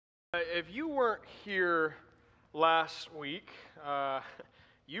If you weren't here last week,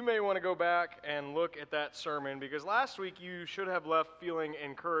 you may want to go back and look at that sermon because last week you should have left feeling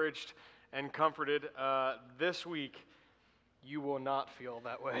encouraged and comforted. This week, you will not feel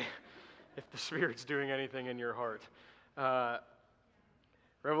that way if the Spirit's doing anything in your heart.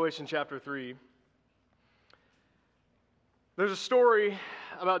 Revelation chapter 3. There's a story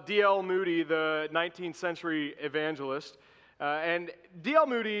about D.L. Moody, the 19th century evangelist. And D.L.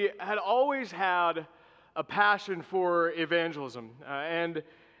 Moody had always had a passion for evangelism. And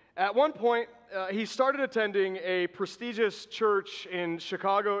at one point, he started attending a prestigious church in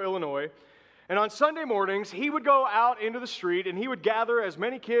Chicago, Illinois. And on Sunday mornings, he would go out into the street and he would gather as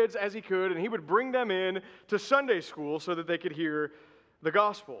many kids as he could, and he would bring them in to Sunday school so that they could hear the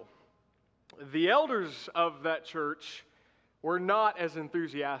gospel. The elders of that church were not as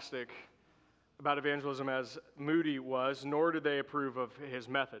enthusiastic about evangelism as Moody was, nor did they approve of his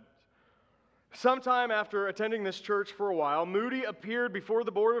method. Sometime after attending this church for a while, Moody appeared before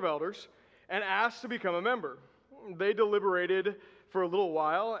the board of elders and asked to become a member. They deliberated for a little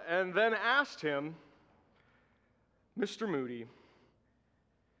while and then asked him, "Mr. Moody,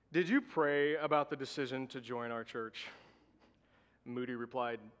 did you pray about the decision to join our church?" Moody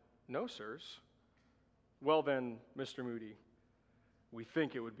replied, "No, sirs." "Well then, Mr. Moody, we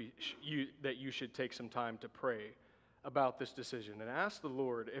think it would be that you should take some time to pray about this decision and ask the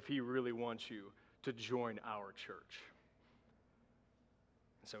Lord if He really wants you to join our church."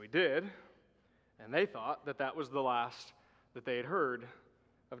 And so he did, and they thought that that was the last that they had heard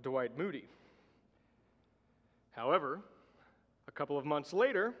of Dwight Moody. However, a couple of months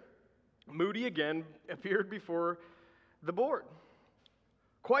later, Moody again appeared before the board.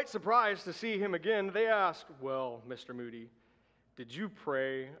 Quite surprised to see him again, they asked, "Well, Mr. Moody, did you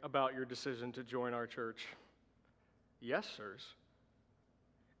pray about your decision to join our church?" "Yes, sirs."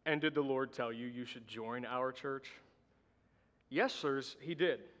 "And did the Lord tell you you should join our church?" "Yes, sirs, He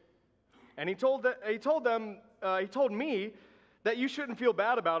did. And He told me that you shouldn't feel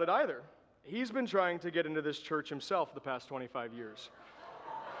bad about it either. He's been trying to get into this church himself the past 25 years."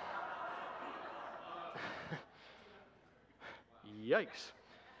 Yikes.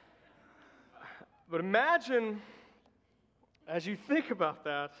 But imagine, as you think about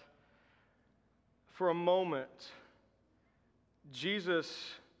that, for a moment,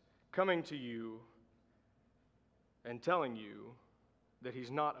 Jesus coming to you and telling you that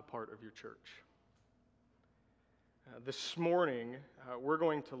He's not a part of your church. This morning, we're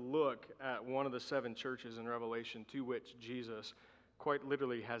going to look at one of the 7 churches in Revelation to which Jesus quite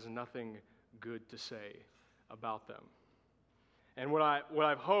literally has nothing good to say about them. And what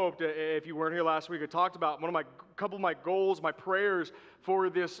I've hoped, if you weren't here last week, I talked about couple of my goals, my prayers for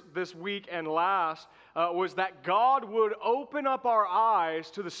this week and last, was that God would open up our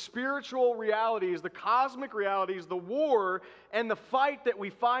eyes to the spiritual realities, the cosmic realities, the war and the fight that we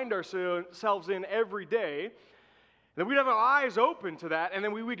find ourselves in every day. That we'd have our eyes open to that, and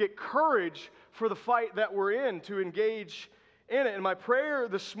then we would get courage for the fight that we're in to engage in it. And my prayer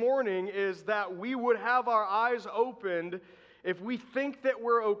this morning is that we would have our eyes opened if we think that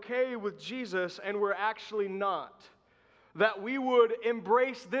we're okay with Jesus and we're actually not. That we would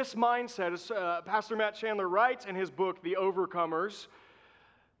embrace this mindset, as Pastor Matt Chandler writes in his book, The Overcomers,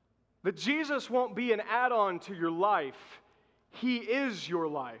 that Jesus won't be an add-on to your life. He is your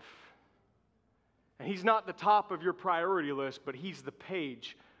life. And He's not the top of your priority list, but He's the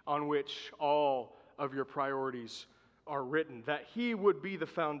page on which all of your priorities are written. That He would be the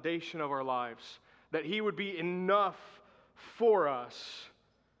foundation of our lives. That He would be enough for us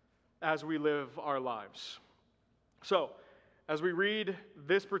as we live our lives. So, as we read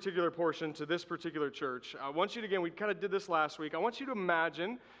this particular portion to this particular church, I want you to, again, we kind of did this last week, I want you to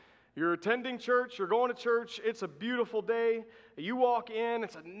imagine you're attending church, you're going to church, it's a beautiful day, you walk in,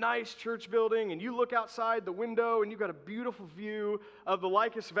 it's a nice church building, and you look outside the window, and you've got a beautiful view of the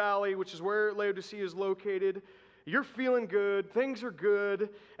Lycus Valley, which is where Laodicea is located. You're feeling good, things are good,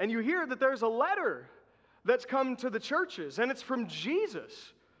 and you hear that there's a letter that's come to the churches, and it's from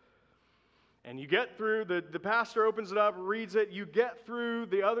Jesus. And you get through, the pastor opens it up, reads it, you get through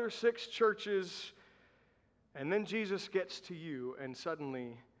the other 6 churches, and then Jesus gets to you, and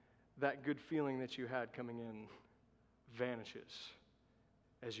suddenly that good feeling that you had coming in vanishes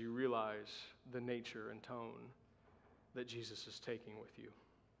as you realize the nature and tone that Jesus is taking with you.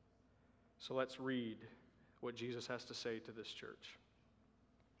 So let's read what Jesus has to say to this church.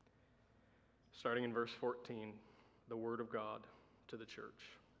 Starting in verse 14, the word of God to the church.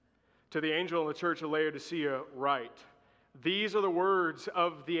 To the angel in the church of Laodicea write, "These are the words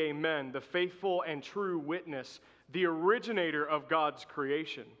of the Amen, the faithful and true witness, the originator of God's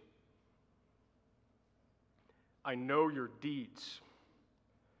creation. I know your deeds.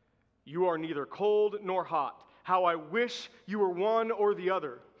 You are neither cold nor hot. How I wish you were one or the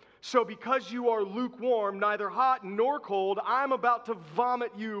other. So because you are lukewarm, neither hot nor cold, I'm about to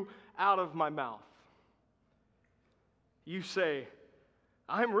vomit you out of my mouth. You say,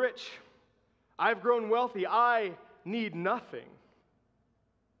 I'm rich. I've grown wealthy. I need nothing.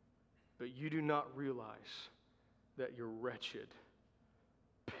 But you do not realize that you're wretched,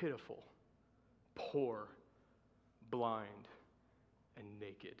 pitiful, poor, blind, and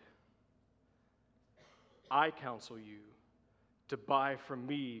naked. I counsel you to buy from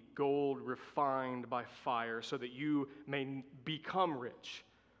me gold refined by fire so that you may become rich,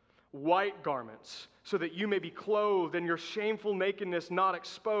 white garments so that you may be clothed and your shameful nakedness not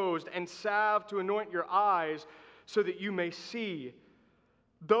exposed, and salve to anoint your eyes so that you may see.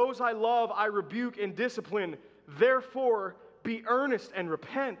 Those I love I rebuke and discipline. Therefore be earnest and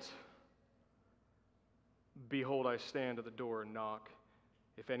repent. Behold, I stand at the door and knock.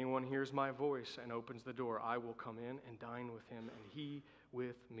 If anyone hears my voice and opens the door, I will come in and dine with him, and he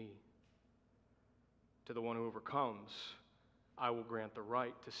with me. To the one who overcomes, I will grant the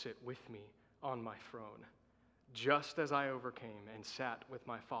right to sit with me on my throne, just as I overcame and sat with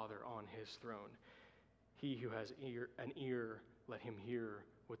my Father on his throne. He who has an ear, let him hear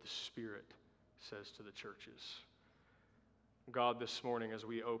what the Spirit says to the churches. God, this morning as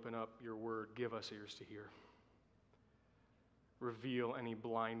we open up your word, give us ears to hear. Reveal any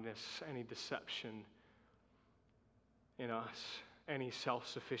blindness, any deception in us, any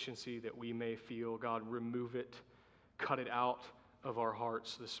self-sufficiency that we may feel. God, remove it, cut it out of our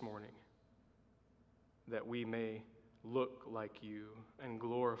hearts this morning, that we may look like you and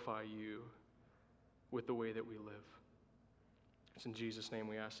glorify you with the way that we live. It's in Jesus' name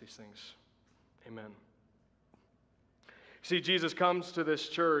we ask these things. Amen. See, Jesus comes to this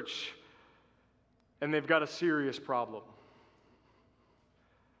church, and they've got a serious problem.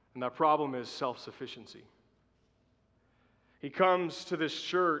 And that problem is self-sufficiency. He comes to this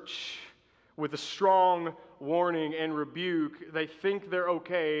church with a strong warning and rebuke. They think they're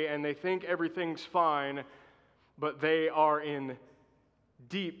okay and they think everything's fine, but they are in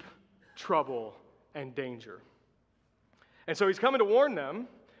deep trouble and danger. And so he's coming to warn them,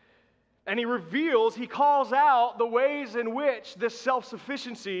 and he calls out the ways in which this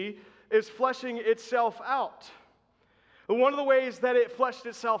self-sufficiency is fleshing itself out. One of the ways that it fleshed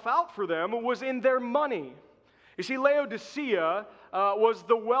itself out for them was in their money. You see, Laodicea was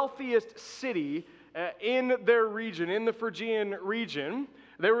the wealthiest city in their region, in the Phrygian region.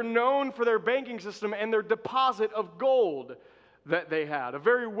 They were known for their banking system and their deposit of gold that they had, a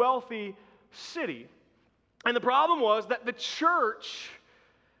very wealthy city. And the problem was that the church,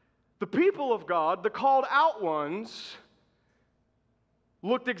 the people of God, the called out ones,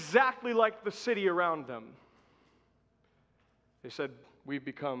 looked exactly like the city around them. They said, we've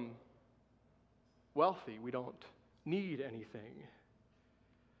become wealthy. We don't need anything.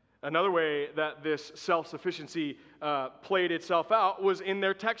 Another way that this self-sufficiency played itself out was in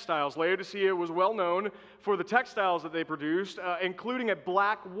their textiles. Laodicea was well known for the textiles that they produced, including a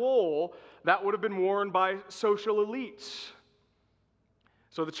black wool that would have been worn by social elites.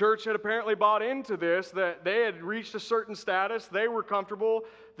 So the church had apparently bought into this, that they had reached a certain status, they were comfortable,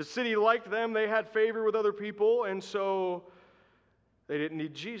 the city liked them, they had favor with other people, and so they didn't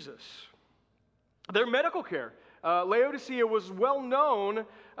need Jesus. Their medical care. Laodicea was well known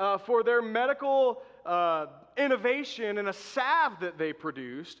for their medical innovation and a salve that they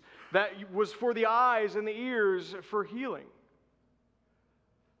produced that was for the eyes and the ears for healing.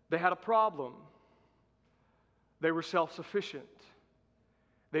 They had a problem. They were self-sufficient.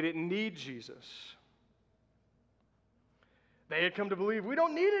 They didn't need Jesus. They had come to believe, we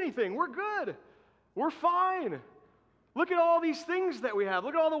don't need anything. We're good. We're fine. Look at all these things that we have.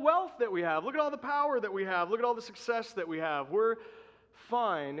 Look at all the wealth that we have. Look at all the power that we have. Look at all the success that we have. We're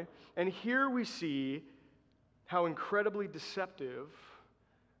fine. And here we see how incredibly deceptive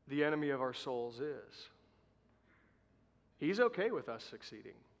the enemy of our souls is. He's okay with us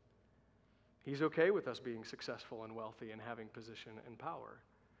succeeding. He's okay with us being successful and wealthy and having position and power.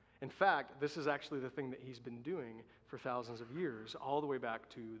 In fact, this is actually the thing that he's been doing for thousands of years, all the way back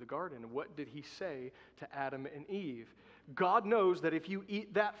to the garden. What did he say to Adam and Eve? God knows that if you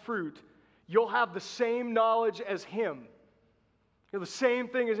eat that fruit, you'll have the same knowledge as him. The same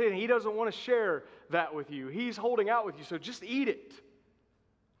thing as him. He doesn't want to share that with you. He's holding out with you, so just eat it,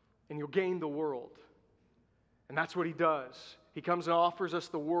 and you'll gain the world. And that's what he does. He comes and offers us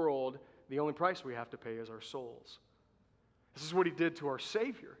the world. The only price we have to pay is our souls. This is what he did to our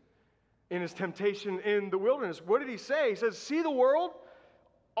Savior in his temptation in the wilderness. What did he say? He says, see the world,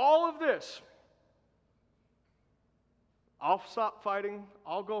 all of this. I'll stop fighting.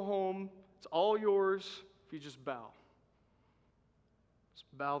 I'll go home. It's all yours if you just bow. Just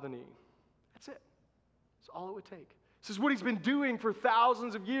bow the knee. That's it. That's all it would take. This is what he's been doing for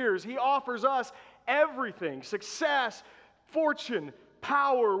thousands of years. He offers us everything: success, fortune,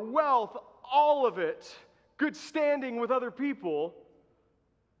 power, wealth, all of it, good standing with other people.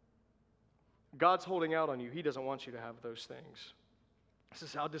 God's holding out on you. He doesn't want you to have those things. This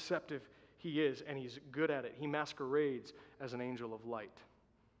is how deceptive he is, and he's good at it. He masquerades as an angel of light.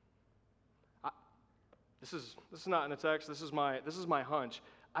 This is not in the text. This is my hunch.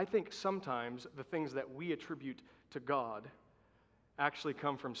 I think sometimes the things that we attribute to God actually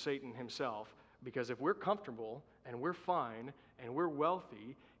come from Satan himself, because if we're comfortable and we're fine and we're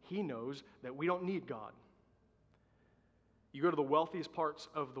wealthy, he knows that we don't need God. You go to the wealthiest parts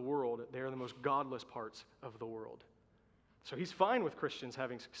of the world, they are the most godless parts of the world. So he's fine with Christians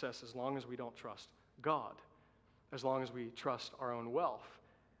having success as long as we don't trust God, as long as we trust our own wealth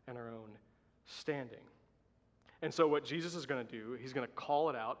and our own standing. And so what Jesus is going to do, he's going to call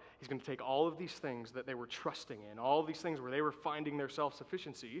it out. He's going to take all of these things that they were trusting in, all of these things where they were finding their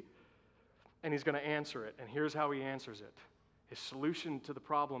self-sufficiency, and he's going to answer it. And here's how he answers it. His solution to the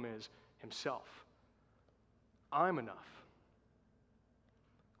problem is himself. I'm enough.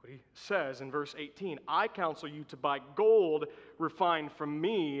 What he says in verse 18, I counsel you to buy gold refined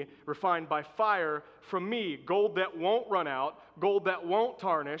by fire from me, gold that won't run out, gold that won't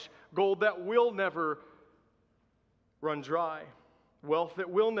tarnish, gold that will never run dry, wealth that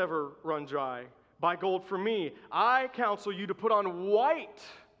will never run dry. Buy gold from me. I counsel you to put on white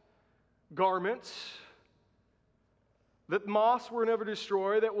garments that moths will never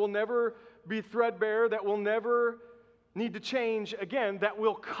destroy, that will never be threadbare, that will never need to change again, that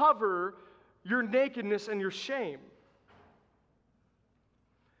will cover your nakedness and your shame.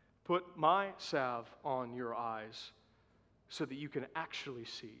 Put my salve on your eyes so that you can actually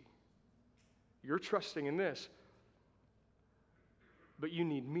see. You're trusting in this, but you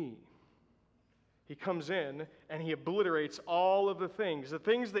need me. He comes in and he obliterates all of the things. The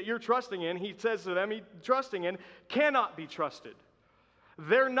things that you're trusting in, he says to them, trusting in, cannot be trusted.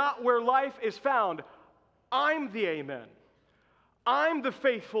 They're not where life is found. I'm the amen. I'm the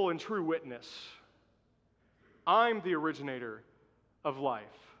faithful and true witness. I'm the originator of life.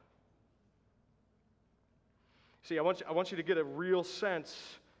 See, I want you to get a real sense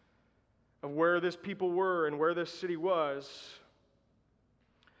of where this people were and where this city was.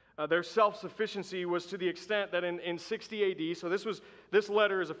 Their self-sufficiency was to the extent that in 60 AD, so this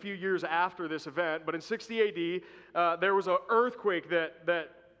letter is a few years after this event, but in 60 AD, there was an earthquake that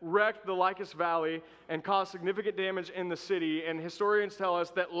wrecked the Lycus Valley and caused significant damage in the city, and historians tell us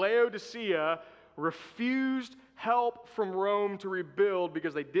that Laodicea refused help from Rome to rebuild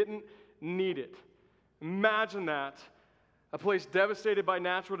because they didn't need it. Imagine that, a place devastated by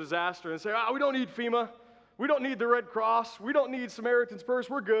natural disaster, and say, we don't need FEMA. We don't need the Red Cross. We don't need Samaritan's Purse.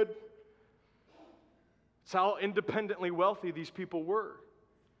 We're good. It's how independently wealthy these people were.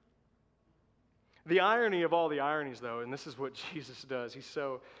 The irony of all the ironies, though, and this is what Jesus does. He's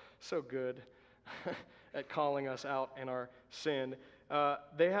so good at calling us out in our sin.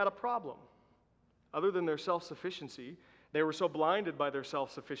 They had a problem. Other than their self-sufficiency, they were so blinded by their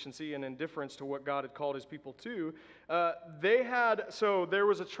self-sufficiency and indifference to what God had called his people to. There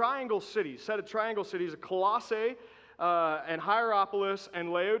was a triangle city, set of triangle cities, Colossae and Hierapolis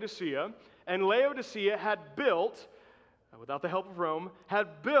and Laodicea. And Laodicea had built, without the help of Rome,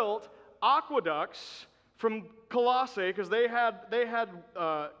 had built aqueducts from Colossae because they had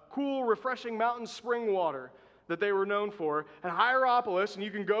cool, refreshing mountain spring water that they were known for. And Hierapolis, and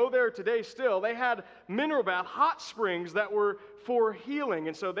you can go there today still, they had mineral bath, hot springs that were for healing.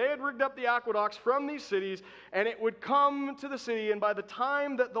 And so they had rigged up the aqueducts from these cities, and it would come to the city, and by the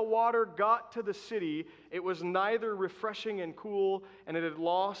time that the water got to the city, it was neither refreshing and cool, and it had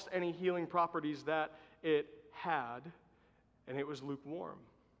lost any healing properties that it had, and it was lukewarm.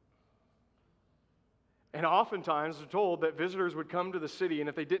 And oftentimes, we're told that visitors would come to the city, and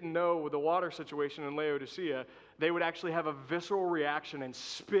if they didn't know the water situation in Laodicea, they would actually have a visceral reaction and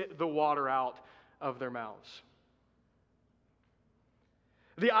spit the water out of their mouths.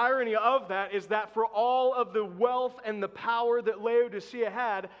 The irony of that is that for all of the wealth and the power that Laodicea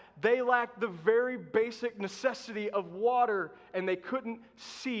had, they lacked the very basic necessity of water, and they couldn't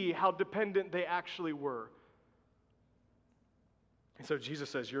see how dependent they actually were. And so Jesus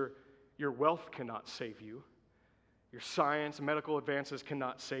says, Your wealth cannot save you. Your science and medical advances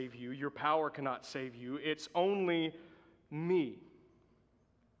cannot save you. Your power cannot save you. It's only me.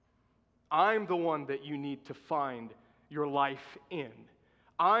 I'm the one that you need to find your life in.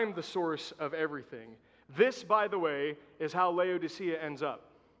 I'm the source of everything. This, by the way, is how Laodicea ends up.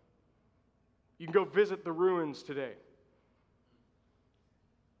 You can go visit the ruins today.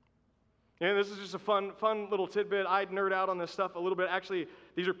 And this is just a fun little tidbit. I'd nerd out on this stuff a little bit. Actually,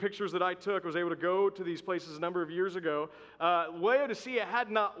 these are pictures that I took. I was able to go to these places a number of years ago. Laodicea had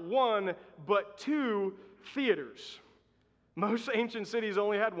not one, but two theaters. Most ancient cities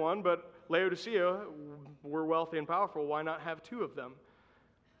only had one, but Laodicea were wealthy and powerful. Why not have two of them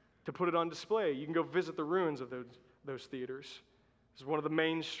to put it on display? You can go visit the ruins of those theaters. This is one of the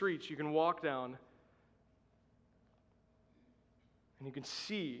main streets you can walk down, and you can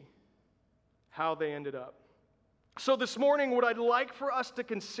see how they ended up. So this morning, what I'd like for us to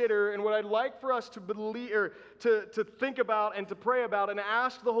consider and what I'd like for us to believe or to think about and to pray about and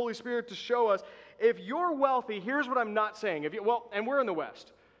ask the Holy Spirit to show us, if you're wealthy, here's what I'm not saying. And we're in the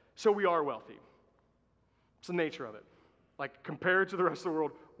West, so we are wealthy. It's the nature of it. Like, compared to the rest of the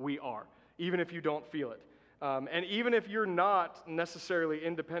world, we are, even if you don't feel it. And even if you're not necessarily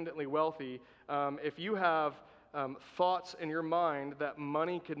independently wealthy, if you have thoughts in your mind that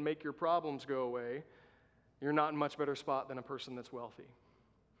money can make your problems go away, you're not in much better spot than a person that's wealthy.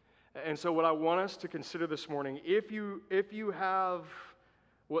 And so what I want us to consider this morning, if you have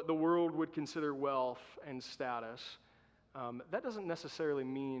what the world would consider wealth and status, that doesn't necessarily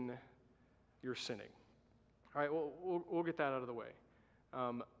mean you're sinning. All right, we'll get that out of the way.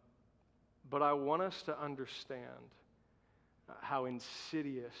 But I want us to understand how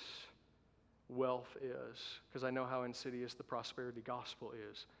insidious wealth is, because I know how insidious the prosperity gospel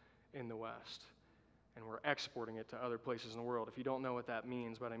is in the West. And we're exporting it to other places in the world. If you don't know what that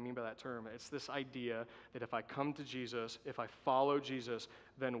means, what I mean by that term, it's this idea that if I come to Jesus, if I follow Jesus,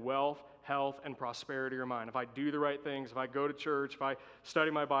 then wealth, health, and prosperity are mine. If I do the right things, if I go to church, if I study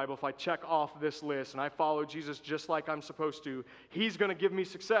my Bible, if I check off this list and I follow Jesus just like I'm supposed to, He's going to give me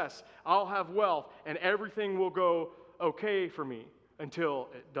success. I'll have wealth, and everything will go okay for me until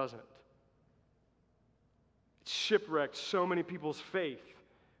it doesn't. It shipwrecked so many people's faith,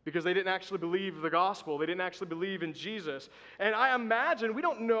 because they didn't actually believe the gospel. They didn't actually believe in Jesus. And I imagine, we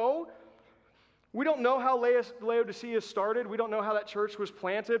don't know how Laodicea started. We don't know how that church was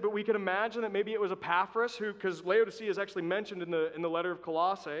planted, but we can imagine that maybe it was Epaphras, because Laodicea is actually mentioned in the letter of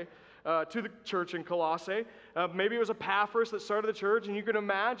Colossae, to the church in Colossae. Maybe it was Epaphras that started the church, and you can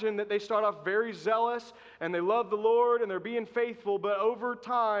imagine that they start off very zealous, and they love the Lord, and they're being faithful, but over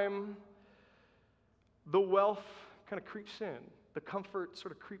time, the wealth kind of creeps in. The comfort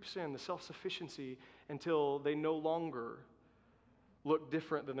sort of creeps in, the self-sufficiency, until they no longer look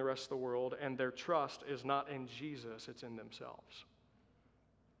different than the rest of the world, and their trust is not in Jesus, it's in themselves.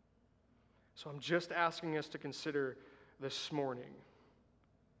 So I'm just asking us to consider this morning.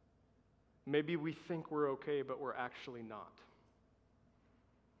 Maybe we think we're okay, but we're actually not.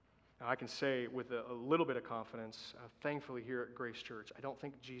 Now, I can say with a little bit of confidence, thankfully here at Grace Church, I don't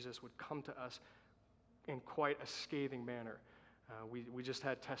think Jesus would come to us in quite a scathing manner. We just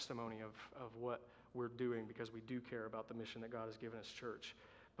had testimony of what we're doing, because we do care about the mission that God has given us, church.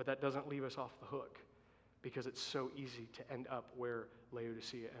 But that doesn't leave us off the hook, because it's so easy to end up where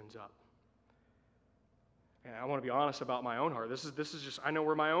Laodicea ends up. And I want to be honest about my own heart. This is just, I know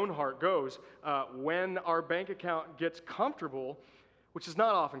where my own heart goes. When our bank account gets comfortable, which is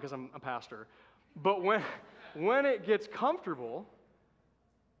not often because I'm a pastor, but when it gets comfortable,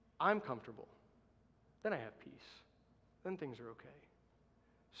 I'm comfortable. Then I have peace. Then things are okay.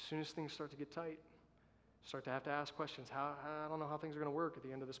 As soon as things start to get tight, start to have to ask questions. I don't know how things are going to work at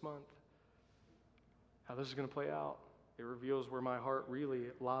the end of this month. How this is going to play out. It reveals where my heart really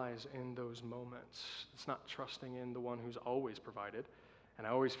lies in those moments. It's not trusting in the one who's always provided. And I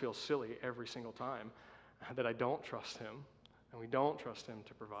always feel silly every single time that I don't trust Him, and we don't trust Him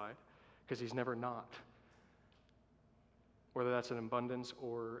to provide, because He's never not. Whether that's in abundance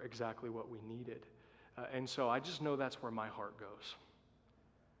or exactly what we needed. And so I just know that's where my heart goes.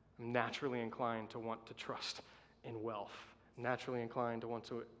 I'm naturally inclined to want to trust in wealth, naturally inclined to want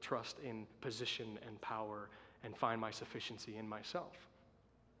to trust in position and power and find my sufficiency in myself.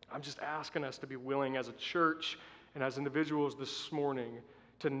 I'm just asking us to be willing as a church and as individuals this morning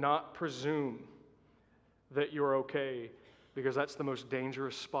to not presume that you're okay, because that's the most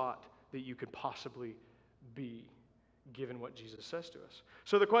dangerous spot that you could possibly be, given what Jesus says to us.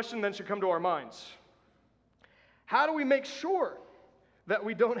 So the question then should come to our minds. How do we make sure that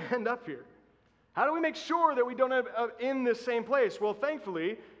we don't end up here? How do we make sure that we don't end up in this same place? Well,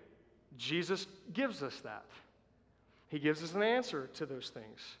 thankfully, Jesus gives us that. He gives us an answer to those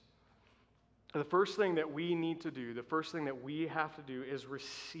things. The first thing that we need to do, the first thing that we have to do, is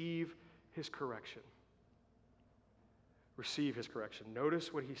receive His correction. Receive His correction.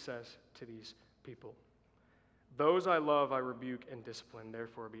 Notice what He says to these people. Those I love, I rebuke and discipline,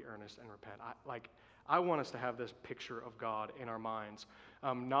 therefore be earnest and repent. I want us to have this picture of God in our minds.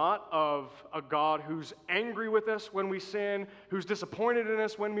 Not of a God who's angry with us when we sin, who's disappointed in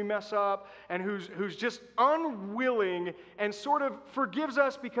us when we mess up, and who's just unwilling and sort of forgives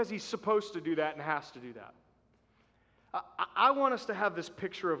us because he's supposed to do that and has to do that. I want us to have this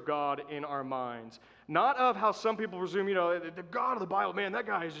picture of God in our minds. Not of how some people presume, the God of the Bible, man, that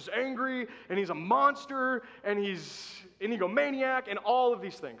guy is just angry, and he's a monster, and he's an egomaniac, and all of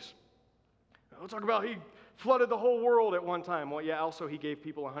these things. We'll talk about he flooded the whole world at one time. Well, yeah, also he gave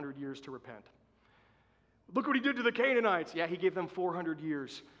people 100 years to repent. Look what he did to the Canaanites. Yeah, he gave them 400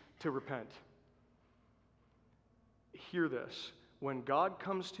 years to repent. Hear this. When God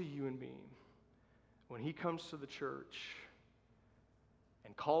comes to you and me, when he comes to the church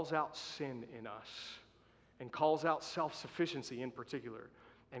and calls out sin in us, and calls out self-sufficiency in particular,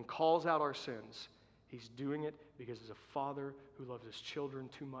 and calls out our sins, he's doing it because he's a father who loves his children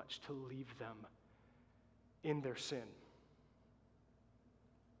too much to leave them in their sin.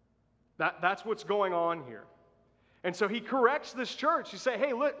 That's what's going on here. And so he corrects this church. He say,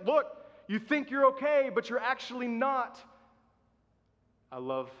 hey, look, you think you're okay, but you're actually not. I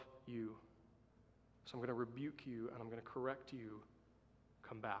love you. So I'm going to rebuke you and I'm going to correct you.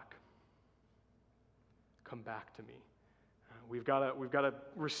 Come back. Come back to me. We've got to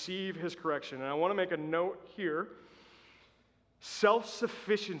receive his correction. And I want to make a note here.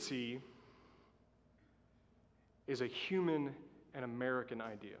 Self-sufficiency is a human and American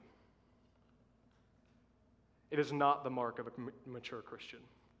idea. It is not the mark of a mature Christian.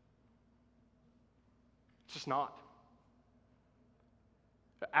 It's just not.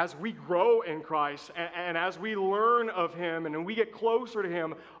 As we grow in Christ and as we learn of him and we get closer to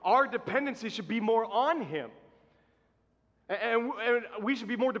him, our dependency should be more on him. And we should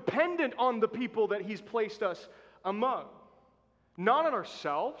be more dependent on the people that he's placed us among. Not on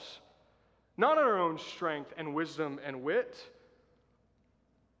ourselves, not on our own strength and wisdom and wit.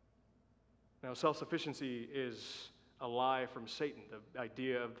 Now, self-sufficiency is a lie from Satan, the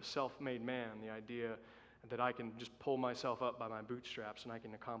idea of the self-made man, the idea that I can just pull myself up by my bootstraps and I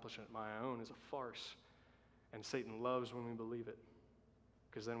can accomplish it on my own is a farce. And Satan loves when we believe it,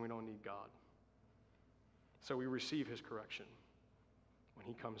 because then we don't need God. So we receive his correction when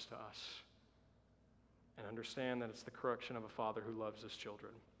he comes to us and understand that it's the correction of a father who loves his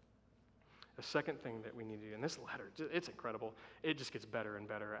children. The second thing that we need to do, and this letter, it's incredible. It just gets better and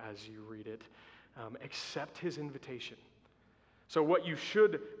better as you read it. Accept his invitation. So what you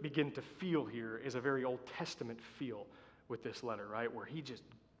should begin to feel here is a very Old Testament feel with this letter, right? Where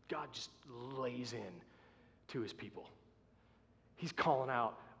God just lays in to his people. He's calling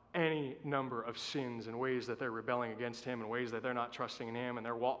out any number of sins and ways that they're rebelling against him and ways that they're not trusting in him and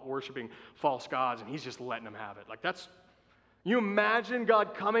they're worshiping false gods, and he's just letting them have it. You imagine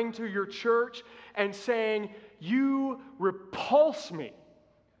God coming to your church and saying, you repulse me.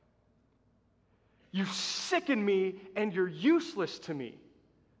 You sicken me and you're useless to me.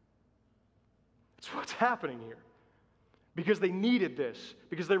 That's what's happening here. Because they needed this.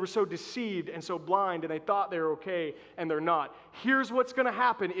 Because they were so deceived and so blind and they thought they were okay and they're not. Here's what's going to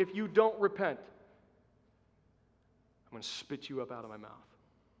happen if you don't repent. I'm going to spit you up out of my mouth.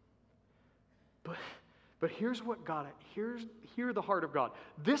 But here's what God, hear the heart of God.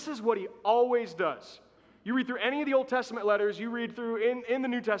 This is what he always does. You read through any of the Old Testament letters, you read through in the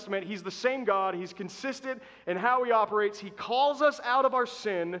New Testament, he's the same God. He's consistent in how he operates. He calls us out of our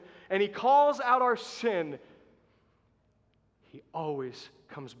sin, and he calls out our sin. He always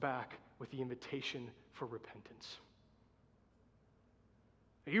comes back with the invitation for repentance.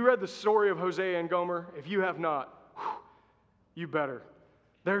 You read the story of Hosea and Gomer? If you have not, you better.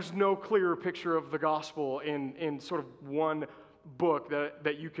 There's no clearer picture of the gospel in sort of one book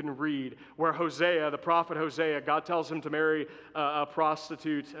that you can read, where Hosea, the prophet Hosea, God tells him to marry a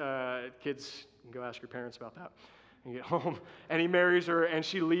prostitute. Kids, you can go ask your parents about that. And get home, and he marries her, and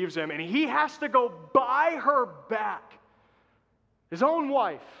she leaves him, and he has to go buy her back, his own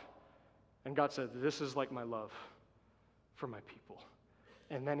wife. And God said, this is like my love for my people.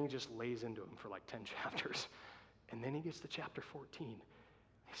 And then he just lays into him for like 10 chapters. And then he gets to chapter 14.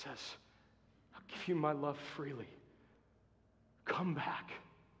 He says, I'll give you my love freely. Come back.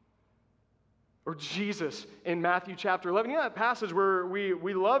 Or Jesus in Matthew chapter 11. You know that passage where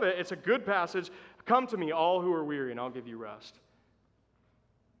we love it? It's a good passage. Come to me, all who are weary, and I'll give you rest.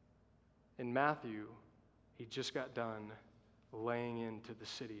 In Matthew, he just got done laying into the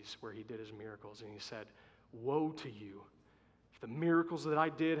cities where he did his miracles, and he said, woe to you. If the miracles that I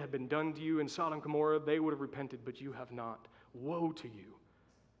did had been done to you in Sodom and Gomorrah, they would have repented, but you have not. Woe to you.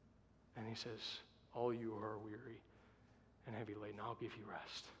 And he says, all you who are weary and heavy laden, I'll give you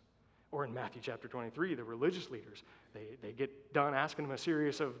rest. Or in Matthew chapter 23, the religious leaders, they get done asking him a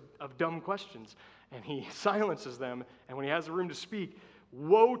series of dumb questions, and he silences them, and when he has the room to speak,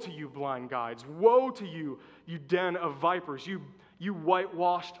 woe to you, blind guides, woe to you, you den of vipers, you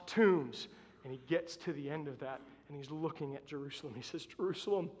whitewashed tombs. And he gets to the end of that, and he's looking at Jerusalem. He says,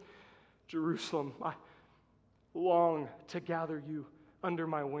 Jerusalem, Jerusalem, I long to gather you under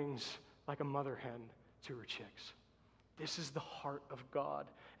my wings like a mother hen to her chicks. This is the heart of God.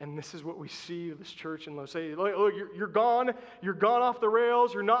 And this is what we see in this church in Laodicea. Look, you're gone. You're gone off the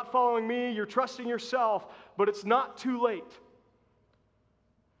rails. You're not following me. You're trusting yourself. But it's not too late.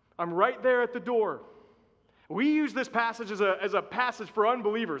 I'm right there at the door. We use this passage as a passage for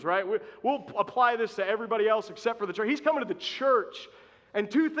unbelievers, right? We'll apply this to everybody else except for the church. He's coming to the church. And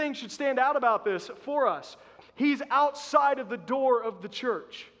two things should stand out about this for us. He's outside of the door of the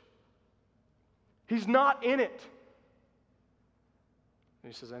church. He's not in it.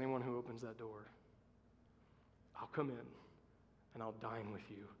 And he says, anyone who opens that door, I'll come in and I'll dine with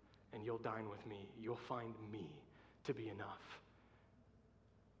you and you'll dine with me. You'll find me to be enough.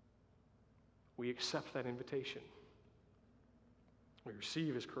 We accept that invitation. We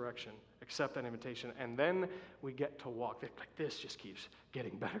receive his correction, accept that invitation, and then we get to walk. Like this just keeps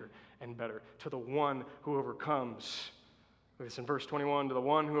getting better and better. To the one who overcomes. It's in verse 21, to the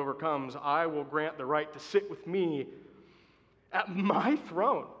one who overcomes, I will grant the right to sit with me at my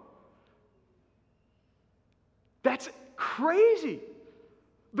throne. That's crazy.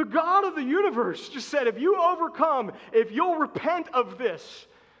 The God of the universe just said, if you overcome, if you'll repent of this,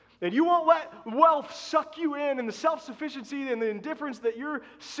 and you won't let wealth suck you in and the self-sufficiency and the indifference that you're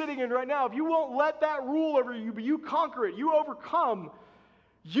sitting in right now, if you won't let that rule over you, but you conquer it, you overcome,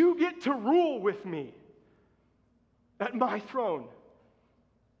 you get to rule with me at my throne.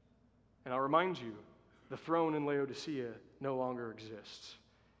 And I'll remind you, the throne in Laodicea no longer exists.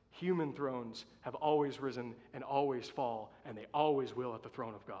 Human thrones have always risen and always fall, and they always will at the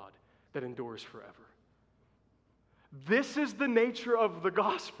throne of God that endures forever. This is the nature of the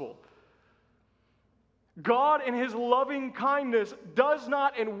gospel. God, in his loving kindness, does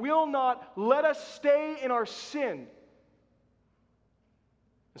not and will not let us stay in our sin.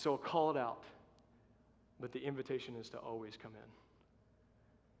 And so I'll call it out. But the invitation is to always come in.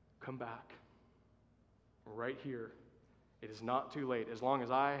 Come back. Right here. It is not too late. As long as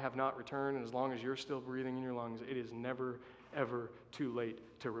I have not returned and as long as you're still breathing in your lungs, it is never, ever too late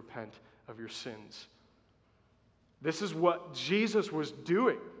to repent of your sins. This is what Jesus was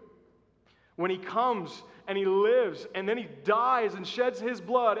doing when he comes and he lives and then he dies and sheds his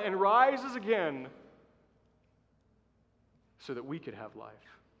blood and rises again so that we could have life,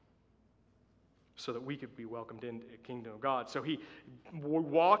 so that we could be welcomed into the kingdom of God. So he would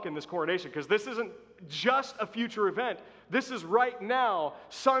walk in this coronation, because this isn't just a future event. This is right now.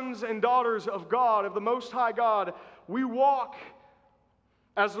 Sons and daughters of God, of the Most High God, we walk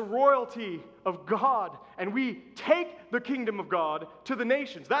as the royalty of God, and we take the kingdom of God to the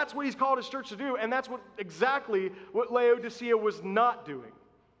nations. That's what he's called his church to do, and that's exactly what Laodicea was not doing,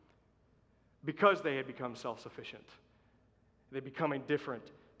 because they had become self-sufficient. They become indifferent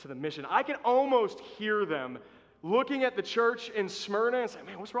to the mission. I can almost hear them looking at the church in Smyrna and saying,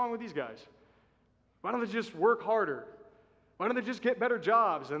 man, what's wrong with these guys? Why don't they just work harder? Why don't they just get better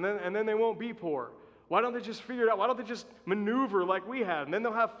jobs, and then they won't be poor? Why don't they just figure it out? Why don't they just maneuver like we have? And then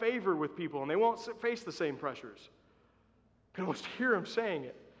they'll have favor with people and they won't face the same pressures. You can almost hear them saying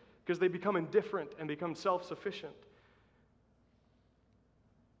it because they become indifferent and become self-sufficient.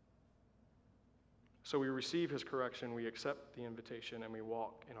 So we receive his correction, we accept the invitation, and we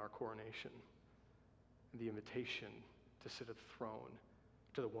walk in our coronation. The invitation to sit at the throne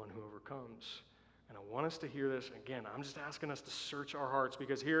to the one who overcomes. And I want us to hear this. Again, I'm just asking us to search our hearts,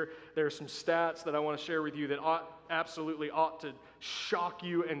 because here there are some stats that I want to share with you that absolutely ought to shock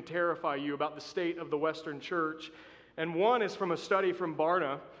you and terrify you about the state of the Western church. And one is from a study from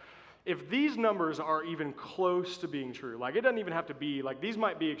Barna. If these numbers are even close to being true, like it doesn't even have to be, like these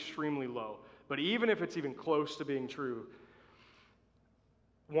might be extremely low, but even if it's even close to being true,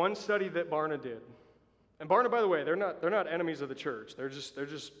 one study that Barna did, and Barna, by the way, they're not enemies of the church. They're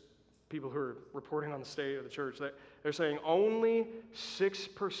just people who are reporting on the state of the church. They're saying only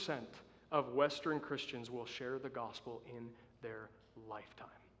 6% of Western Christians will share the gospel in their lifetime.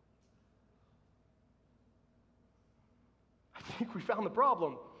 I think we found the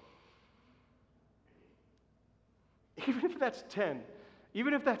problem. Even if that's 10,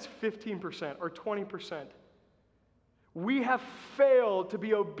 even if that's 15% or 20%, We have failed to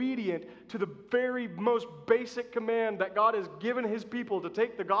be obedient to the very most basic command that God has given his people to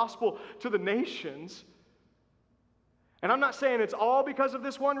take the gospel to the nations. And I'm not saying it's all because of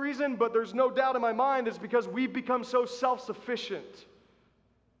this one reason, but there's no doubt in my mind it's because we've become so self-sufficient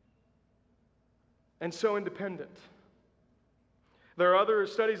and so independent. There are other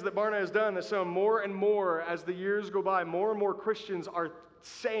studies that Barna has done that show more and more as the years go by, more and more Christians are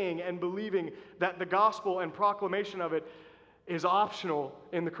saying and believing that the gospel and proclamation of it is optional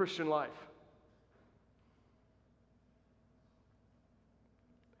in the Christian life.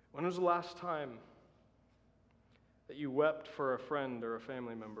 When was the last time that you wept for a friend or a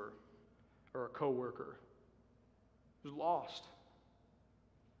family member or a coworker who's lost?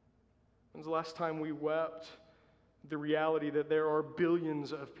 When's the last time we wept the reality that there are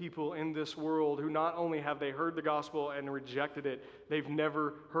billions of people in this world who not only have they heard the gospel and rejected it, they've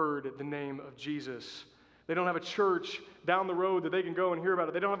never heard the name of Jesus. They don't have a church down the road that they can go and hear about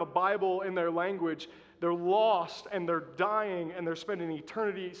it. They don't have a Bible in their language. They're lost and they're dying and they're spending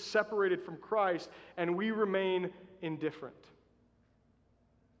eternity separated from Christ, and we remain indifferent.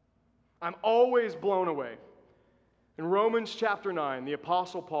 I'm always blown away. In Romans chapter 9, the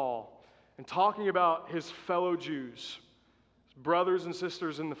Apostle Paul, and talking about his fellow Jews, his brothers and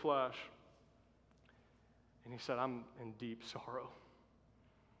sisters in the flesh. And he said, I'm in deep sorrow.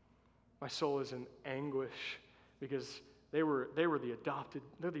 My soul is in anguish because they're the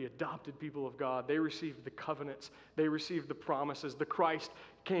adopted people of God. They received the covenants. They received the promises. The Christ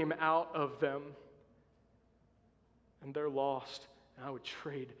came out of them. And they're lost. And I would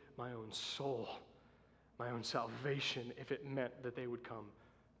trade my own soul, my own salvation, if it meant that they would come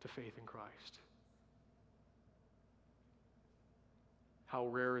to faith in Christ. How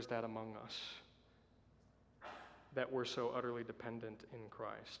rare is that among us, that we're so utterly dependent in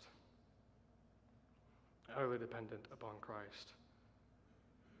Christ, utterly dependent upon Christ,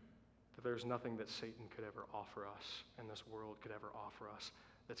 that there's nothing that Satan could ever offer us and this world could ever offer us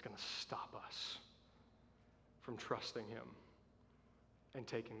that's going to stop us from trusting him and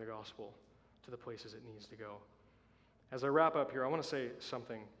taking the gospel to the places it needs to go. As I wrap up here, I want to say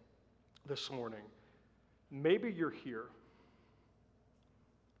something this morning. Maybe you're here.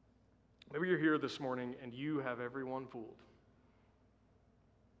 Maybe you're here this morning and you have everyone fooled.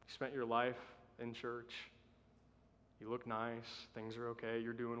 You spent your life in church. You look nice. Things are okay.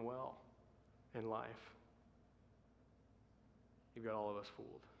 You're doing well in life. You've got all of us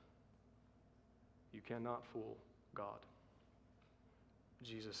fooled. You cannot fool God.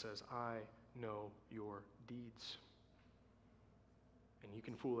 Jesus says, I know your deeds. And you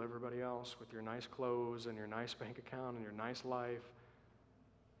can fool everybody else with your nice clothes and your nice bank account and your nice life.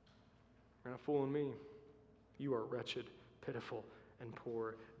 You're not fooling me. You are wretched, pitiful, and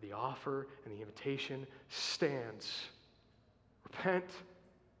poor. The offer and the invitation stands. Repent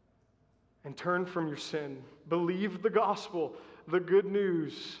and turn from your sin. Believe the gospel, the good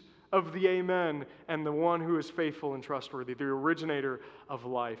news of the Amen, and the one who is faithful and trustworthy, the originator of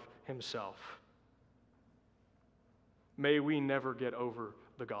life himself. May we never get over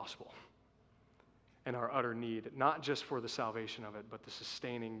the gospel and our utter need, not just for the salvation of it, but the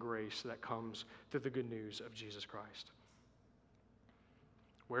sustaining grace that comes through the good news of Jesus Christ.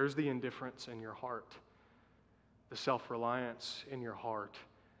 Where's the indifference in your heart, the self-reliance in your heart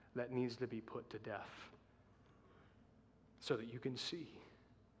that needs to be put to death so that you can see?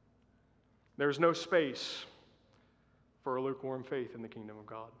 There's no space for a lukewarm faith in the kingdom of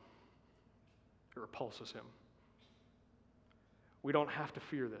God. It repulses him. We don't have to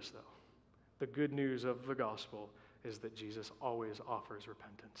fear this, though. The good news of the gospel is that Jesus always offers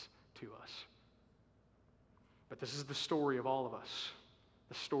repentance to us. But this is the story of all of us.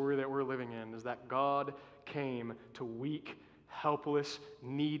 The story that we're living in is that God came to weak, helpless,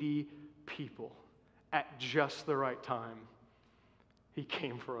 needy people at just the right time. He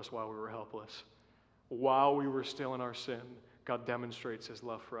came for us while we were helpless. While we were still in our sin, God demonstrates his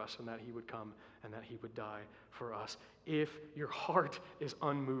love for us and that he would come and that he would die for us. If your heart is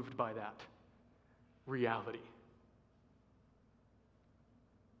unmoved by that reality,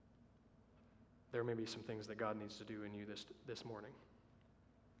 there may be some things that God needs to do in you this morning.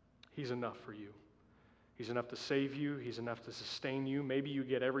 He's enough for you. He's enough to save you. He's enough to sustain you. Maybe you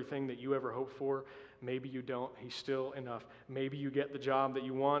get everything that you ever hoped for. Maybe you don't. He's still enough. Maybe you get the job that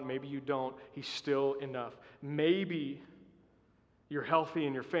you want. Maybe you don't. He's still enough. Maybe you're healthy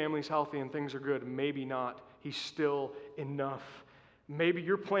and your family's healthy and things are good. Maybe not. He's still enough. Maybe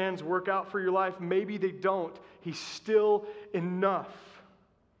your plans work out for your life. Maybe they don't. He's still enough.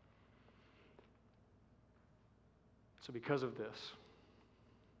 So because of this,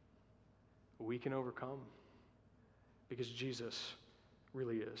 we can overcome. because Jesus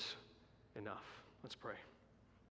really is enough. Let's pray.